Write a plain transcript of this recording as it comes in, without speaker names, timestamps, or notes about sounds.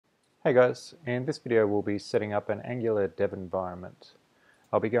Hey guys, in this video we'll be setting up an Angular dev environment.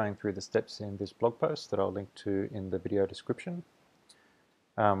 I'll be going through the steps in this blog post that I'll link to in the video description.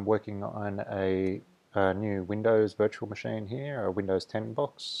 I'm working on a new Windows virtual machine here, a Windows 10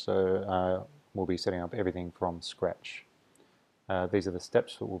 box, so we'll be setting up everything from scratch. These are the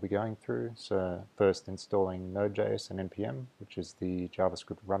steps that we'll be going through. So first installing Node Js and Npm, which is the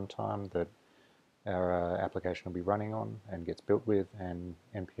JavaScript runtime that our application will be running on and gets built with, and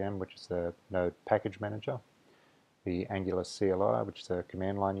Npm, which is the Node package manager, the Angular CLI, which is a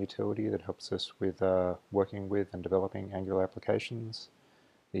command line utility that helps us with working with and developing Angular applications,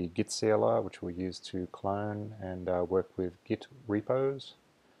 the Get CLI, which we'll use to clone and work with Git repos,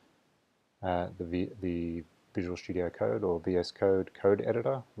 the Visual Studio Code or VS Code code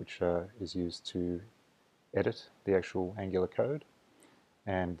editor, which is used to edit the actual Angular code.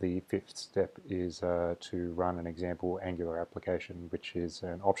 And the fifth step is to run an example Angular application, which is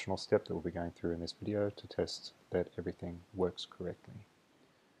an optional step that we'll be going through in this video to test that everything works correctly.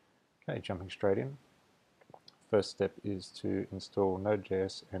 Okay, jumping straight in. First step is to install Node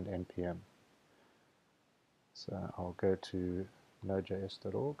Js and Npm. So I'll go to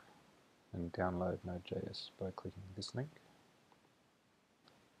nodejs.org and download Node.js by clicking this link.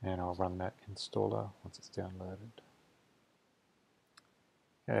 And I'll run that installer once it's downloaded.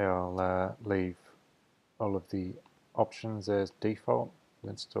 Okay, I'll leave all of the options as default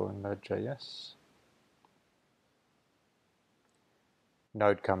when installing Node.js.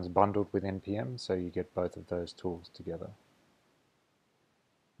 Node comes bundled with NPM, so you get both of those tools together.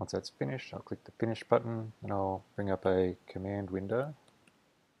 Once that's finished, I'll click the Finish button and I'll bring up a command window.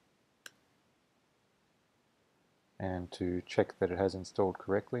 And to check that it has installed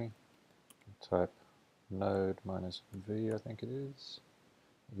correctly, type node -v, I think it is.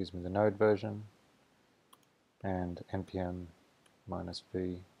 It gives me the Node version, and npm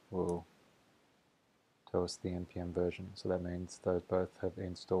 -v will tell us the npm version. So that means those both have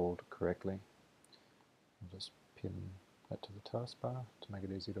installed correctly. I'll just pin that to the taskbar to make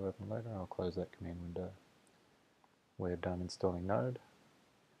it easy to open later. I'll close that command window. We're done installing Node.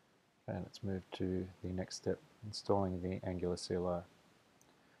 And let's move to the next step, installing the Angular CLI.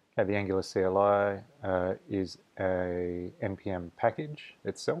 Okay, the Angular CLI is a NPM package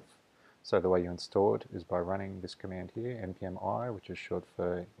itself. So the way you install it is by running this command here, npm I, which is short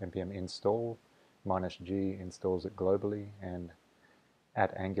for npm install, -g installs it globally, and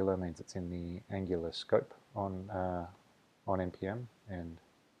 @Angular means it's in the Angular scope on npm, and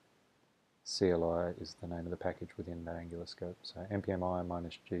CLI is the name of the package within that Angular scope. So npm I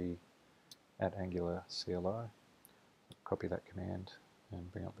 -g @Angular CLI. Copy that command and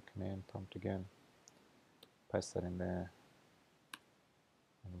bring up the command prompt again. Paste that in there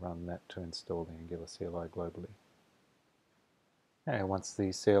and run that to install the Angular CLI globally. Okay, once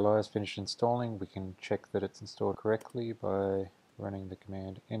the CLI is finished installing, we can check that it's installed correctly by running the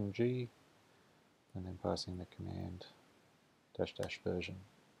command ng and then passing the command -- version.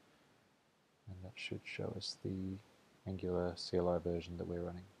 And that should show us the Angular CLI version that we're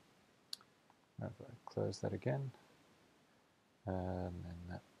running. If I close that again, and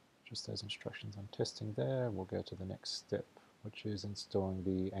that just those instructions on testing there, we'll go to the next step, which is installing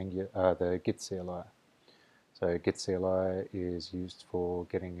the Git CLI. So Git CLI is used for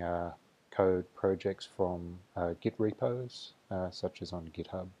getting code projects from Git repos, such as on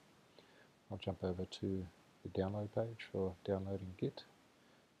GitHub. I'll jump over to the download page for downloading Git.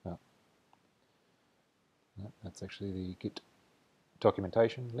 No, that's actually the Git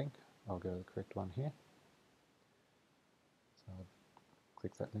documentation link. I'll go to the correct one here. So I'll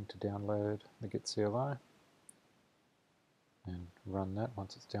click that link to download the Git CLI and run that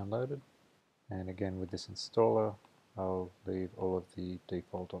once it's downloaded. And again, with this installer, I'll leave all of the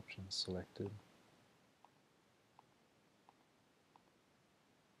default options selected.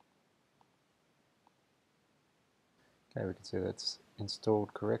 Okay, we can see that's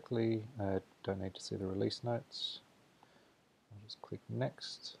installed correctly. Don't need to see the release notes. I'll just click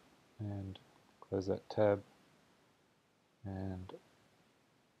Next and close that tab. And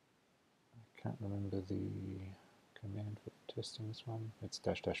I can't remember the command for testing this one. It's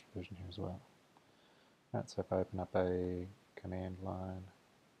 -- version here as well. Right, so if I open up a command line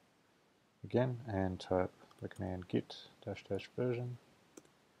again and type the command git -- version,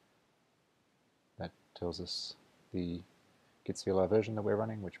 that tells us the Git CLI version that we're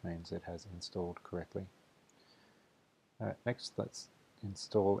running, which means it has installed correctly. Next, let's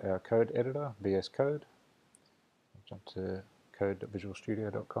install our code editor, VS Code. I'll jump to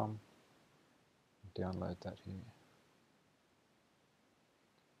code.visualstudio.com and download that here.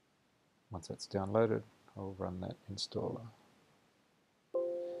 Once that's downloaded, I'll run that installer.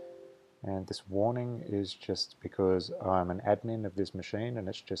 And this warning is just because I'm an admin of this machine, and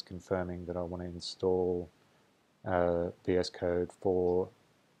it's just confirming that I want to install VS Code for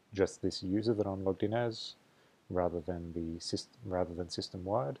just this user that I'm logged in as, rather than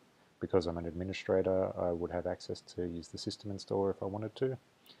system-wide. Because I'm an administrator, I would have access to use the system installer if I wanted to.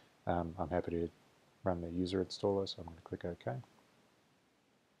 I'm happy to run the user installer, so I'm going to click OK.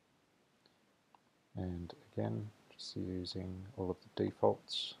 And again, just using all of the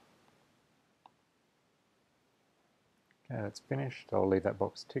defaults. Okay, that's finished. I'll leave that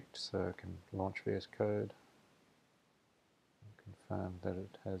box ticked so I can launch VS Code and confirm that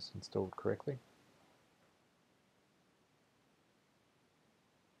it has installed correctly.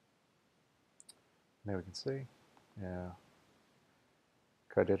 There we can see our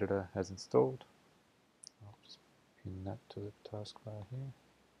code editor has installed. I'll just pin that to the taskbar here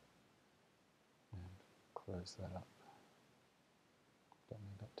and close that up. Don't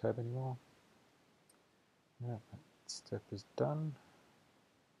need that tab anymore. Yeah, that step is done.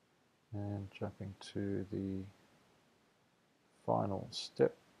 And jumping to the final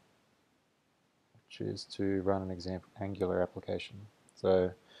step, which is to run an example Angular application.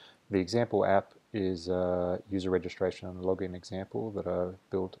 So the example app is a user registration and login example that I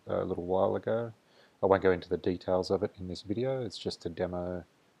built a little while ago. I won't go into the details of it in this video. It's just a demo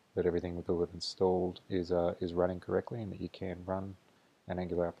that everything we built and installed is running correctly, and that you can run an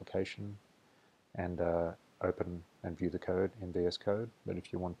Angular application and open and view the code in VS Code. But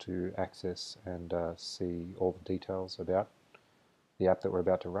if you want to access and see all the details about the app that we're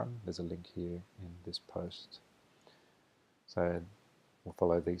about to run, there's a link here in this post. So we'll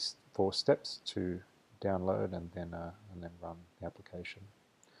follow these 4 steps to download and then run the application.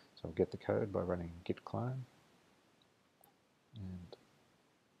 So we'll get the code by running Get Cli and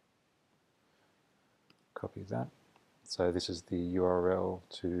copy that. So this is the URL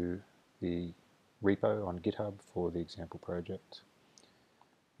to the repo on GitHub for the example project.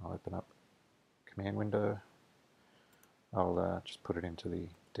 I'll open up command window. I'll just put it into the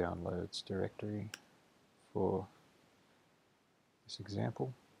downloads directory for this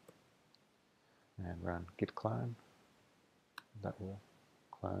example and run git clone. That will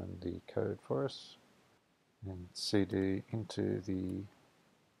clone the code for us, and cd into the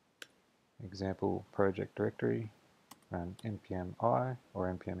example project directory, run npm I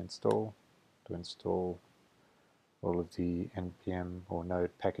or npm install to install all of the npm or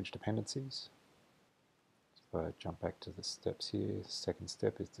node package dependencies. So if I jump back to the steps here, the second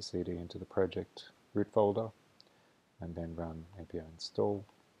step is to cd into the project root folder and then run npm install.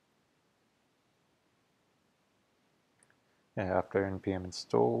 Yeah, after npm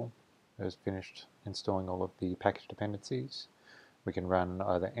install has finished installing all of the package dependencies, we can run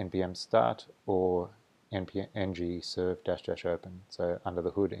either npm start or ng serve -- open. So under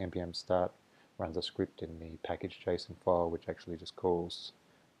the hood, npm start runs a script in the package.json file which actually just calls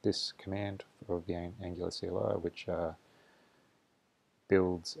this command of the Angular CLI, which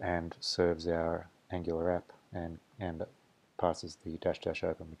builds and serves our Angular app and passes the --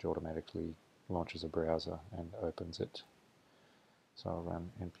 open, which automatically launches a browser and opens it. So I'll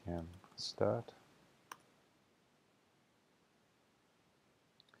run npm start.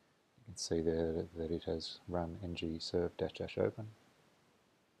 You can see there that it has run ng serve -- open.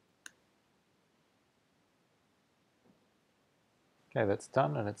 Okay, that's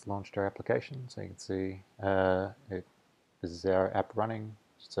done, and it's launched our application. So you can see this is our app running.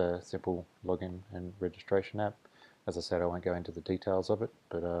 It's a simple login and registration app. As I said, I won't go into the details of it,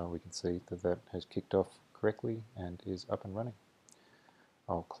 but we can see that that has kicked off correctly and is up and running.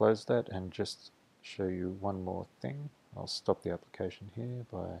 I'll close that and just show you one more thing. I'll stop the application here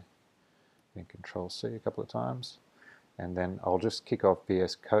by hitting Control-C a couple of times, and then I'll just kick off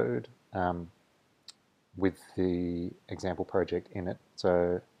VS Code with the example project in it.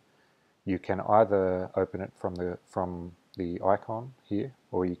 So you can either open it from the icon here,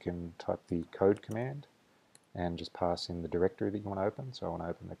 or you can type the code command and just pass in the directory that you want to open. So I want to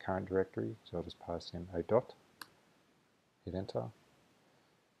open the current directory, so I'll just pass in a dot, hit enter,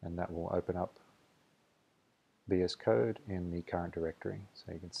 and that will open up VS Code in the current directory.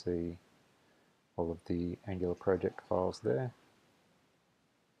 So you can see all of the Angular project files there.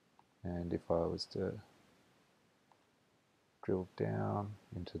 And if I was to drill down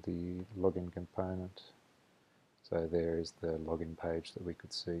into the login component, so there is the login page that we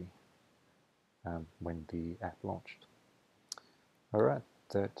could see when the app launched. Alright,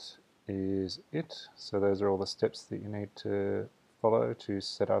 that is it. So those are all the steps that you need to follow to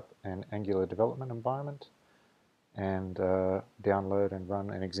set up an Angular development environment and download and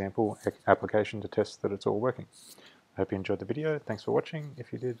run an example application to test that it's all working. I Hope you enjoyed the video. Thanks for watching.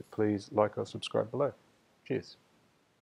 If you did, please like or subscribe below. Cheers.